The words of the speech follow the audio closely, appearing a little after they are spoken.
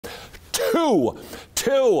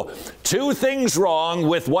Two things wrong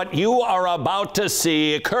with what you are about to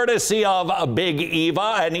see, courtesy of Big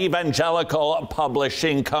Eva, an evangelical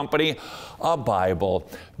publishing company, a Bible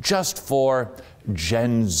just for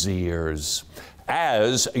Gen Zers.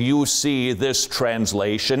 As you see this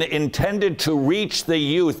translation intended to reach the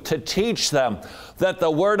youth, to teach them that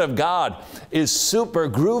the Word of God is super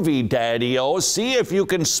groovy, Daddy-o, see if you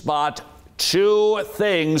can spot two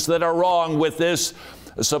things that are wrong with this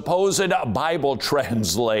supposed Bible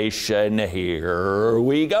translation. Here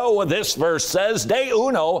we go. This verse says, De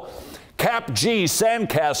uno, cap G,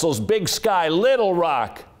 sandcastles, big sky, little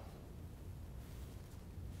rock.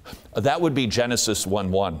 That would be Genesis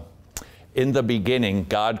 1:1. In the beginning,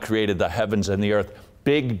 God created the heavens and the earth.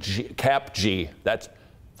 Big G, cap G,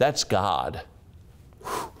 that's God.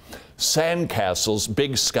 Sandcastles,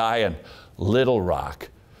 big sky, and little rock.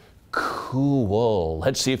 Cool.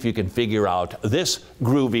 Let's see if you can figure out this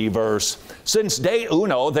groovy verse. Since day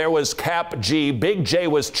uno, there was cap G, Big J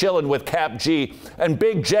was chilling with cap G, and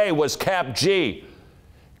Big J was cap G.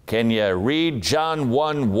 Can you read John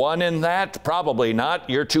 1:1 in that? Probably not.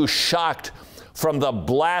 You're too shocked from the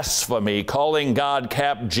blasphemy calling God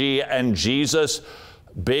cap G and Jesus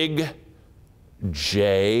Big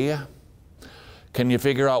J. Can you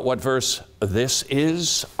figure out what verse this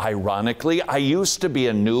is? Ironically, I used to be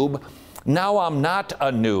a noob. Now I'm not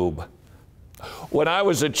a noob. When I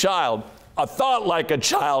was a child, I thought like a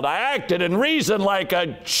child. I acted and reasoned like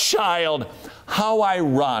a child. How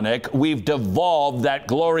ironic we've devolved that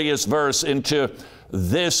glorious verse into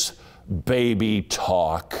this baby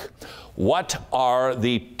talk. What are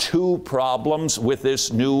the two problems with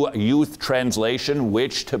this new youth translation,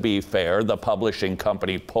 which, to be fair, the publishing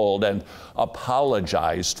company pulled and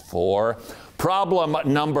apologized for? Problem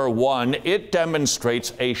number one, it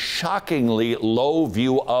demonstrates a shockingly low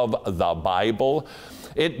view of the Bible.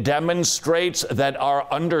 It demonstrates that our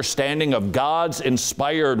understanding of God's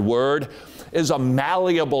inspired word is a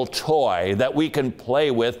malleable toy that we can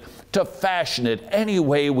play with to fashion it any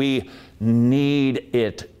way we need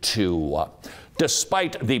it to.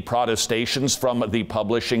 Despite the protestations from the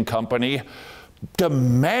publishing company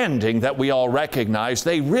demanding that we all recognize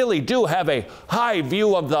they really do have a high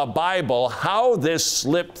view of the Bible, how this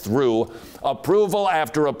slipped through approval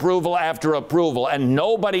after approval after approval, and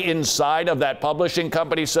nobody inside of that publishing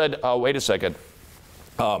company said, oh, wait a second,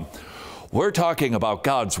 we're talking about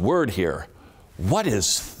God's Word here. What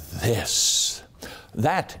is this?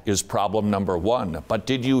 That is problem number one. But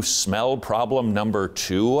did you smell problem number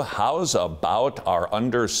two? How's about our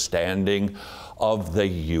understanding of the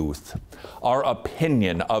youth? Our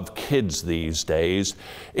opinion of kids these days?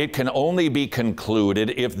 It can only be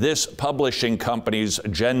concluded if this publishing company's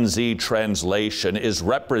Gen Z translation is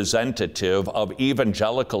representative of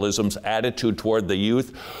evangelicalism's attitude toward the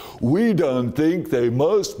youth. We don't think they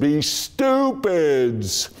must be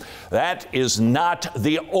stupids. That is not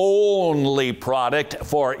the only product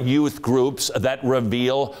for youth groups that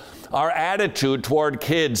reveal our attitude toward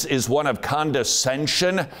kids is one of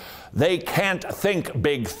condescension. They can't think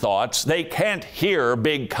big thoughts, they can't hear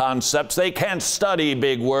big concepts, they can't study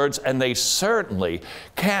big words, and they certainly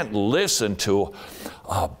can't listen to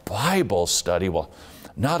a Bible study. Well,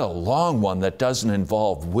 not a long one that doesn't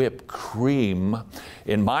involve whipped cream.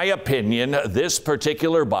 In my opinion, this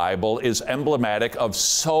particular Bible is emblematic of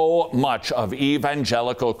so much of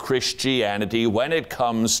evangelical Christianity when it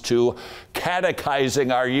comes to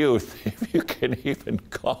catechizing our youth, if you can even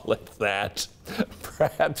call it that.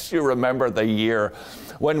 Perhaps you remember the year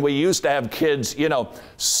when we used to have kids,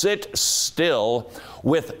 sit still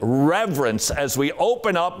with reverence as we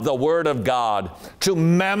open up the Word of God, to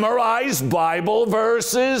memorize Bible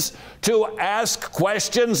verses, to ask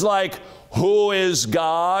questions like, who is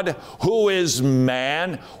God? Who is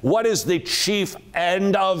man? What is the chief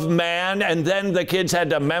end of man? And then the kids had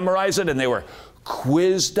to memorize it, and they were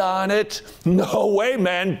quizzed on it. No way,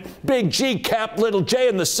 man. Big G, cap little J,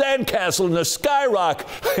 and the sandcastle and the skyrock.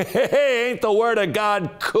 Hey, ain't the Word of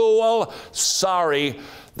God cool? Sorry,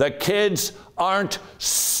 the kids aren't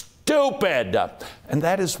stupid. And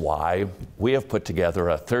that is why we have put together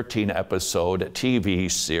a 13-episode TV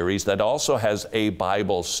series that also has a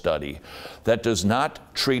Bible study that does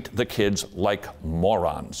not treat the kids like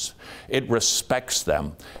morons. It respects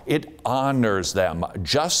them. It honors them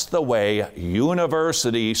just the way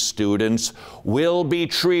university students will be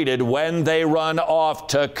treated when they run off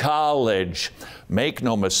to college. Make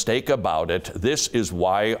no mistake about it, this is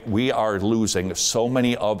why we are losing so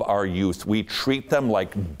many of our youth. We treat them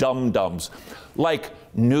like dum-dums, like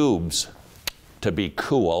noobs. to be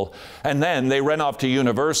cool. And then they run off to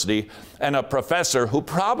university, and a professor who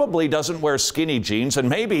probably doesn't wear skinny jeans and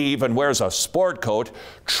maybe even wears a sport coat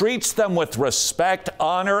treats them with respect,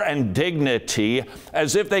 honor, and dignity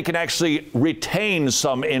as if they can actually retain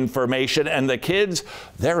some information. And the kids,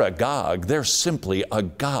 they're agog. They're simply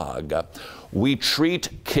agog. We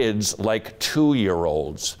treat kids like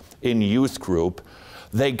 2-year-olds in youth group.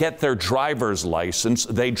 They get their driver's license.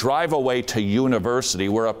 They drive away to university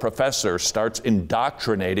where a professor starts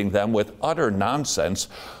indoctrinating them with utter nonsense,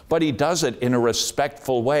 but he does it in a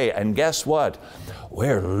respectful way. And guess what?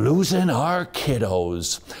 We're losing our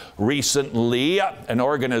kiddos. Recently, an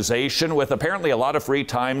organization with apparently a lot of free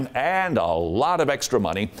time and a lot of extra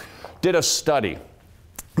money did a study.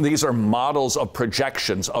 These are models of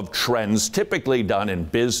projections of trends typically done in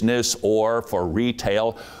business or for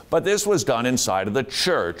retail, but this was done inside of the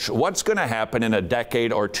church. What's going to happen in a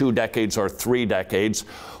decade or 2 decades or 3 decades?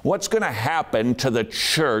 What's going to happen to the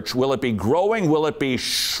church? Will it be growing? Will it be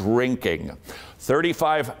shrinking?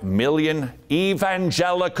 35 million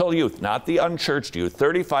evangelical youth, not the unchurched youth,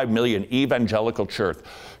 35 million evangelical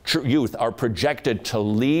youth are projected to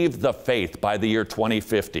leave the faith by the year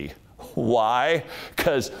 2050. Why?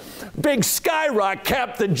 Because Big Skyrock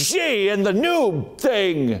kept the G in the noob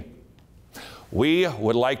thing. We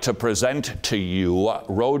would like to present to you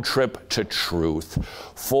Road Trip to Truth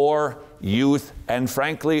for youth and,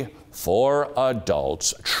 frankly, for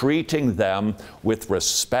adults, treating them with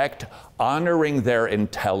respect, honoring their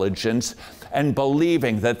intelligence, and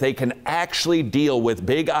believing that they can actually deal with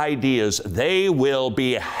big ideas they will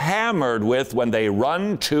be hammered with when they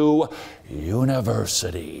run to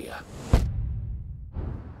university.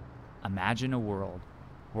 Imagine a world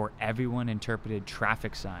where everyone interpreted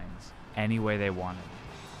traffic signs any way they wanted.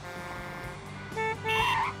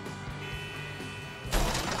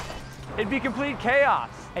 It'd be complete chaos.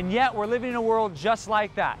 And yet we're living in a world just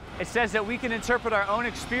like that. It says that we can interpret our own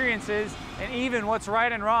experiences and even what's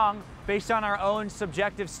right and wrong based on our own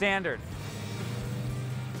subjective standard.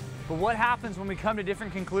 But what happens when we come to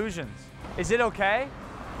different conclusions? Is it okay?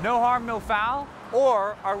 No harm, no foul?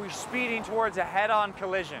 Or are we speeding towards a head-on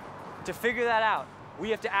collision? To figure that out, we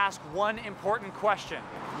have to ask one important question.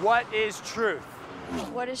 What is truth?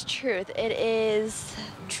 What is truth? It is...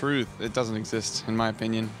 Truth. It doesn't exist, in my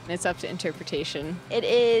opinion. It's up to interpretation. It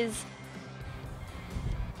is...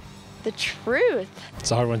 the truth. It's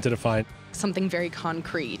a hard one to define. Something very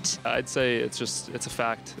concrete. I'd say it's a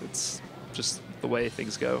fact. It's just the way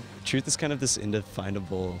things go. Truth is kind of this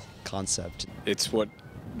indefinable concept. It's what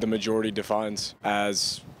the majority defines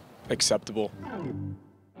as acceptable.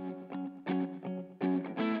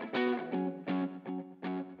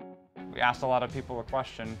 We asked a lot of people a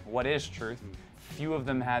question, what is truth? Few of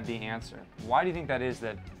them had the answer. Why do you think that is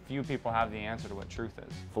that few people have the answer to what truth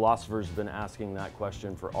is? Philosophers have been asking that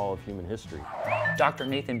question for all of human history. Dr.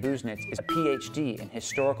 Nathan Busenitz is a PhD in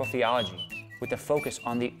historical theology with a focus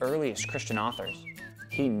on the earliest Christian authors.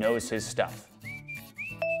 He knows his stuff.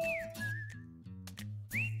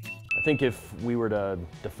 I think if we were to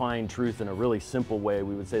define truth in a really simple way,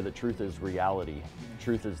 we would say that truth is reality.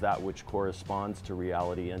 Truth is that which corresponds to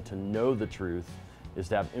reality, and to know the truth is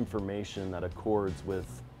to have information that accords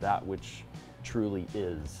with that which truly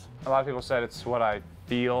is. A lot of people said it's what I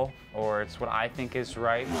feel or it's what I think is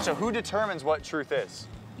right. So who determines what truth is?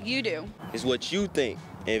 You do. It's what you think.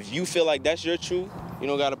 And if you feel like that's your truth, you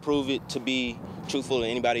don't gotta prove it to be truthful to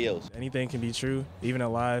anybody else. Anything can be true, even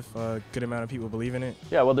alive. A good amount of people believe in it.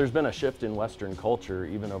 Yeah, well, there's been a shift in Western culture,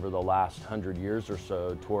 even over the last 100 years or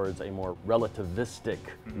so, towards a more relativistic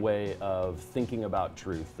way of thinking about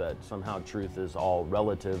truth, that somehow truth is all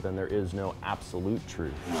relative and there is no absolute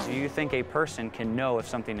truth. Do you think a person can know if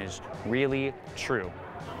something is really true?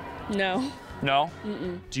 No. No?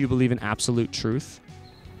 Mm-mm. Do you believe in absolute truth?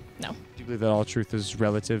 No. Do you believe that all truth is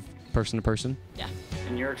relative person to person? Yeah.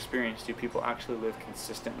 In your experience, do people actually live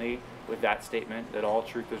consistently with that statement that all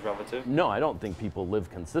truth is relative? No, I don't think people live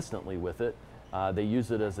consistently with it. They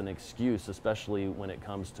use it as an excuse, especially when it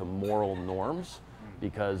comes to moral norms,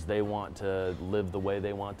 because they want to live the way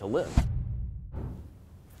they want to live.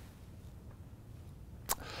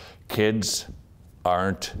 Kids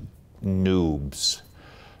aren't noobs.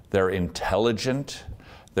 They're intelligent,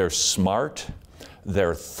 they're smart,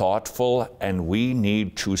 they're thoughtful, and we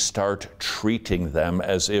need to start treating them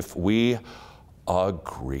as if we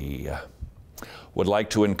agree. would like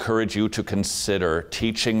to encourage you to consider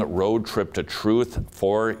teaching Road Trip to Truth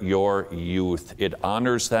for your youth. It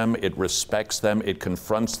honors them, it respects them, it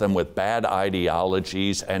confronts them with bad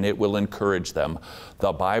ideologies, and it will encourage them.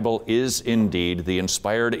 The Bible is indeed the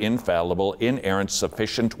inspired, infallible, inerrant,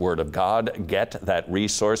 sufficient Word of God. Get that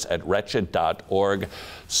resource at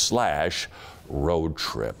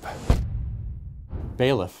wretched.org/roadtrip.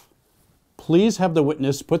 Bailiff, please have the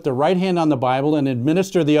witness put the right hand on the Bible and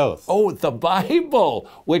administer the oath. Oh, the Bible,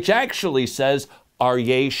 which actually says our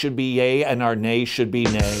yea should be yea and our nay should be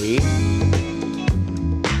nay.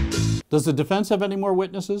 Does the defense have any more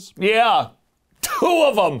witnesses? Yeah, 2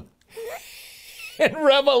 of them in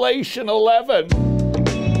Revelation 11.